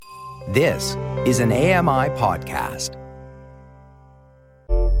This is an AMI podcast.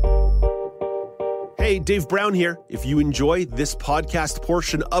 Hey, Dave Brown here. If you enjoy this podcast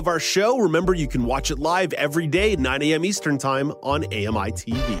portion of our show, remember you can watch it live every day at 9 a.m. Eastern Time on AMI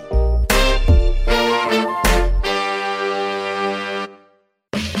TV.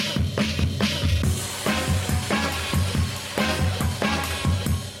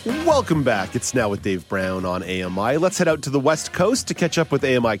 Welcome back. It's Now with Dave Brown on AMI. Let's head out to the West Coast to catch up with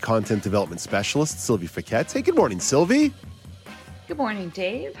AMI Content Development Specialist Sylvie Fiquette. Hey, good morning, Sylvie. Good morning,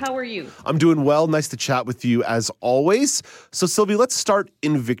 Dave. How are you? I'm doing well. Nice to chat with you as always. So, Sylvie, let's start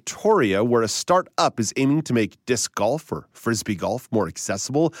in Victoria, where a startup is aiming to make disc golf or frisbee golf more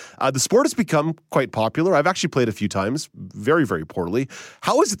accessible. The sport has become quite popular. I've actually played a few times, very, very poorly.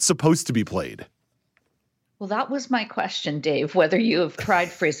 How is it supposed to be played? Well, that was my question, Dave, whether you have tried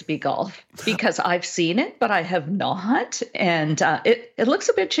frisbee golf, because I've seen it, but I have not. And it looks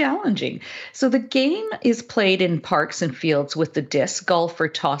a bit challenging. So the game is played in parks and fields with the disc golfer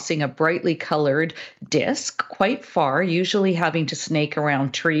tossing a brightly colored disc quite far, usually having to snake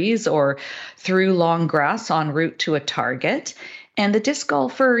around trees or through long grass en route to a target. And the disc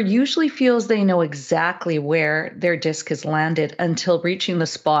golfer usually feels they know exactly where their disc has landed until reaching the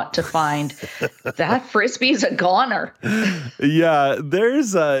spot to find that frisbee's a goner. Yeah,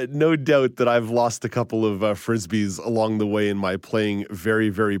 there's no doubt that I've lost a couple of frisbees along the way in my playing very,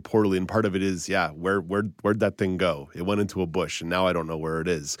 very poorly. And part of it is, where'd that thing go? It went into a bush, and now I don't know where it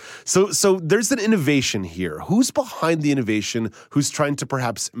is. So there's an innovation here. Who's behind the innovation? Who's trying to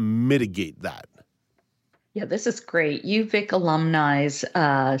perhaps mitigate that? Yeah, this is great. UVic alumni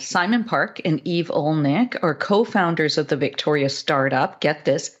Simon Park and Eve Olnick are co-founders of the Victoria startup, get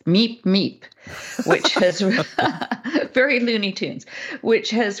this, Meep Meep, which has, very Looney Tunes,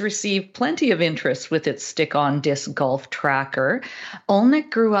 which has received plenty of interest with its stick-on disc golf tracker. Olnick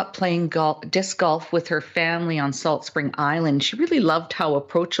grew up playing disc golf with her family on Salt Spring Island. She really loved how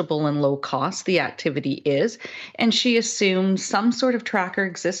approachable and low cost the activity is, and she assumed some sort of tracker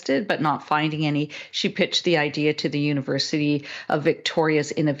existed, but not finding any. She pitched the idea to the University of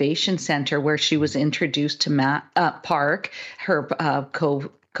Victoria's Innovation Centre, where she was introduced to Matt Park, her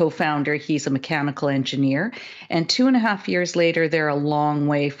co-founder. He's a mechanical engineer. And 2.5 years later, they're a long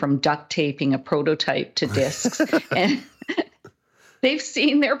way from duct taping a prototype to discs. And they've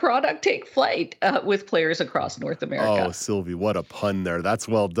seen their product take flight with players across North America. Oh, Sylvie, what a pun there. That's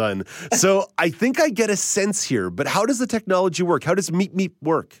well done. So I think I get a sense here, but how does the technology work? How does Meep Meep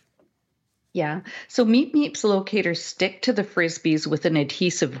work? Yeah. So Meep Meep's locators stick to the frisbees with an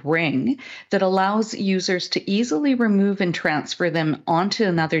adhesive ring that allows users to easily remove and transfer them onto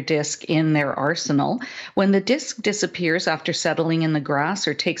another disc in their arsenal. When the disc disappears after settling in the grass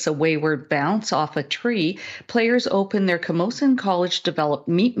or takes a wayward bounce off a tree, players open their Camosun College-developed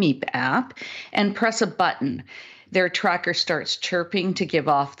Meep Meep app and press a button. Their tracker starts chirping to give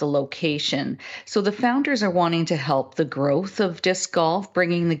off the location. So the founders are wanting to help the growth of disc golf,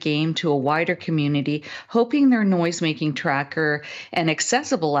 bringing the game to a wider community, hoping their noise-making tracker and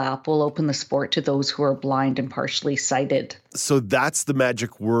accessible app will open the sport to those who are blind and partially sighted. So that's the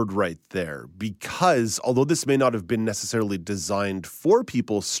magic word right there, because although this may not have been necessarily designed for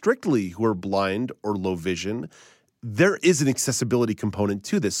people strictly who are blind or low vision, there is an accessibility component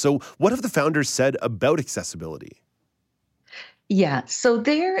to this. So what have the founders said about accessibility? Yeah, so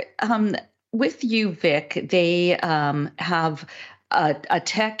they're with UVic, they have a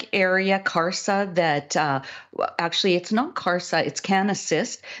tech area, CARSA, that actually it's not CARSA, it's Can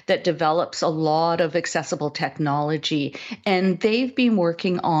Assist, that develops a lot of accessible technology. And they've been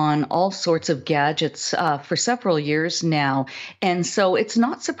working on all sorts of gadgets for several years now. And so it's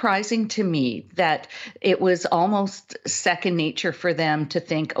not surprising to me that it was almost second nature for them to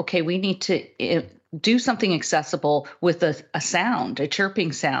think, okay, we need to do something accessible with a sound, a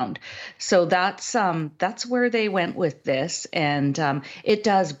chirping sound. So that's where they went with this, and it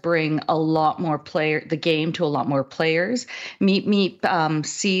does bring a lot more the game to a lot more players. Meep Meep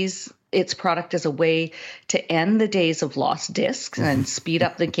sees its product as a way to end the days of lost discs and speed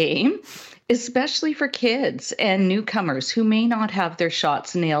up the game, especially for kids and newcomers who may not have their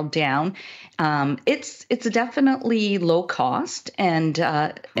shots nailed down. It's definitely low cost, and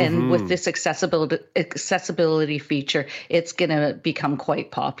with this accessibility feature, it's going to become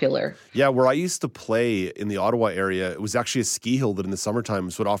quite popular. Yeah, where I used to play in the Ottawa area, it was actually a ski hill that in the summer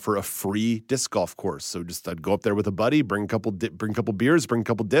times would offer a free disc golf course. So I'd go up there with a buddy, bring a couple beers, bring a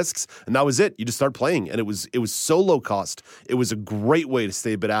couple discs, and that was it. You just start playing, and it was so low cost. It was a great way to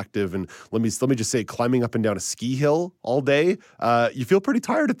stay a bit active. And let let me just say, climbing up and down a ski hill all day, you feel pretty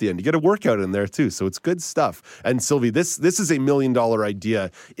tired at the end. You get a workout in there too, so it's good stuff. And Sylvie, this is $1 million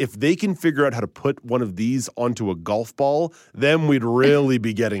idea. If they can figure out how to put one of these onto a golf ball, then we'd really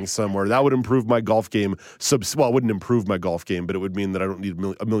be getting somewhere. That would improve my golf game. Well, it wouldn't improve my golf game, but it would mean that I don't need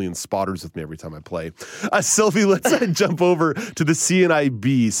a million spotters with me every time I play. Sylvie, let's jump over to the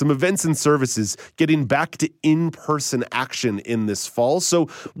CNIB. Some events and services getting back to in-person action in this fall. So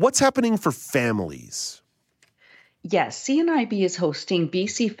what's happening for families? Yes, CNIB is hosting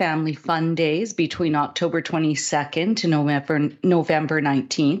BC Family Fun Days between October 22nd to November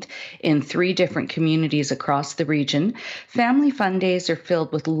 19th in 3 different communities across the region. Family Fun Days are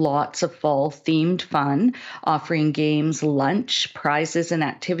filled with lots of fall-themed fun, offering games, lunch, prizes, and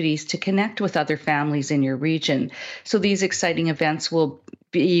activities to connect with other families in your region. So these exciting events will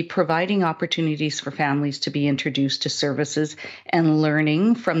be providing opportunities for families to be introduced to services and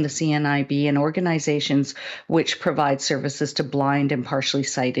learning from the CNIB and organizations which provide services to blind and partially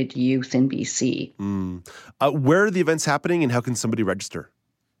sighted youth in BC. Where are the events happening and how can somebody register?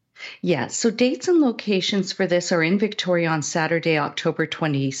 Yeah, so dates and locations for this are in Victoria on Saturday, October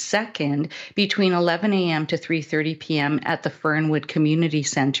 22nd, between 11 a.m. to 3:30 p.m. at the Fernwood Community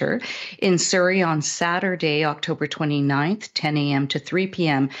Centre. In Surrey on Saturday, October 29th, 10 a.m. to 3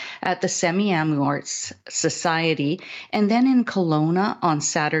 p.m. at the Semiahmoo Arts Society. And then in Kelowna on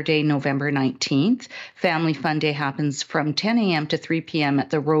Saturday, November 19th, Family Fun Day happens from 10 a.m. to 3 p.m. at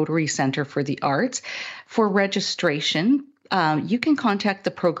the Rotary Centre for the Arts. For registration, you can contact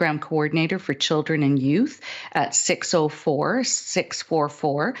the program coordinator for children and youth at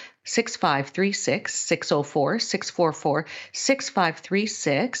 604-644-6536,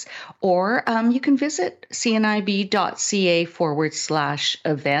 604-644-6536, or you can visit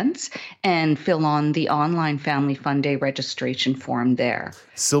cnib.ca/events and fill on the online Family Fun Day registration form there.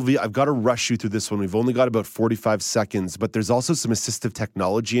 Sylvie, I've got to rush you through this one. We've only got about 45 seconds, but there's also some assistive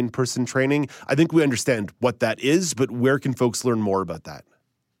technology in-person training. I think we understand what that is, but where can folks learn more about that?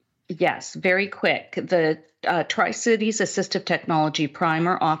 Yes, very quick. The Tri-Cities Assistive Technology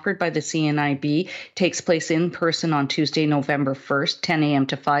Primer offered by the CNIB takes place in person on Tuesday, November 1st, 10 a.m.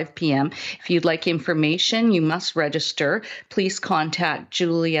 to 5 p.m. If you'd like information, you must register. Please contact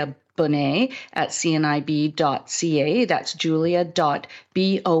Julia Bonnet at cnib.ca. That's julia.bonnett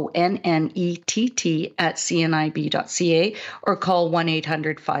at cnib.ca, or call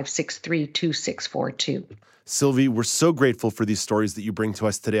 1-800-563-2642. Sylvie, we're so grateful for these stories that you bring to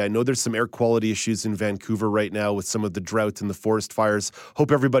us today. I know there's some air quality issues in Vancouver right now with some of the drought and the forest fires. Hope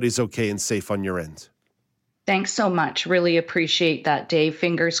everybody's okay and safe on your end. Thanks so much. Really appreciate that, Dave.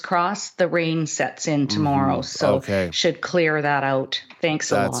 Fingers crossed the rain sets in tomorrow, so should clear that out.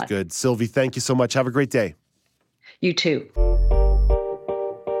 Thanks a lot. That's good. Sylvie, thank you so much. Have a great day. You too.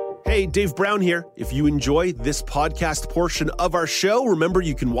 Hey, Dave Brown here. If you enjoy this podcast portion of our show, remember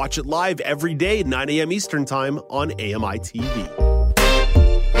you can watch it live every day at 9 a.m. Eastern Time on AMI TV.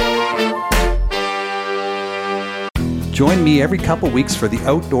 Join me every couple weeks for the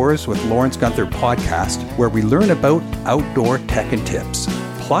Outdoors with Lawrence Gunther podcast, where we learn about outdoor tech and tips.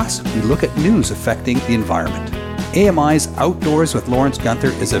 Plus, we look at news affecting the environment. AMI's Outdoors with Lawrence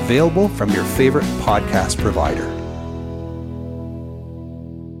Gunther is available from your favorite podcast provider.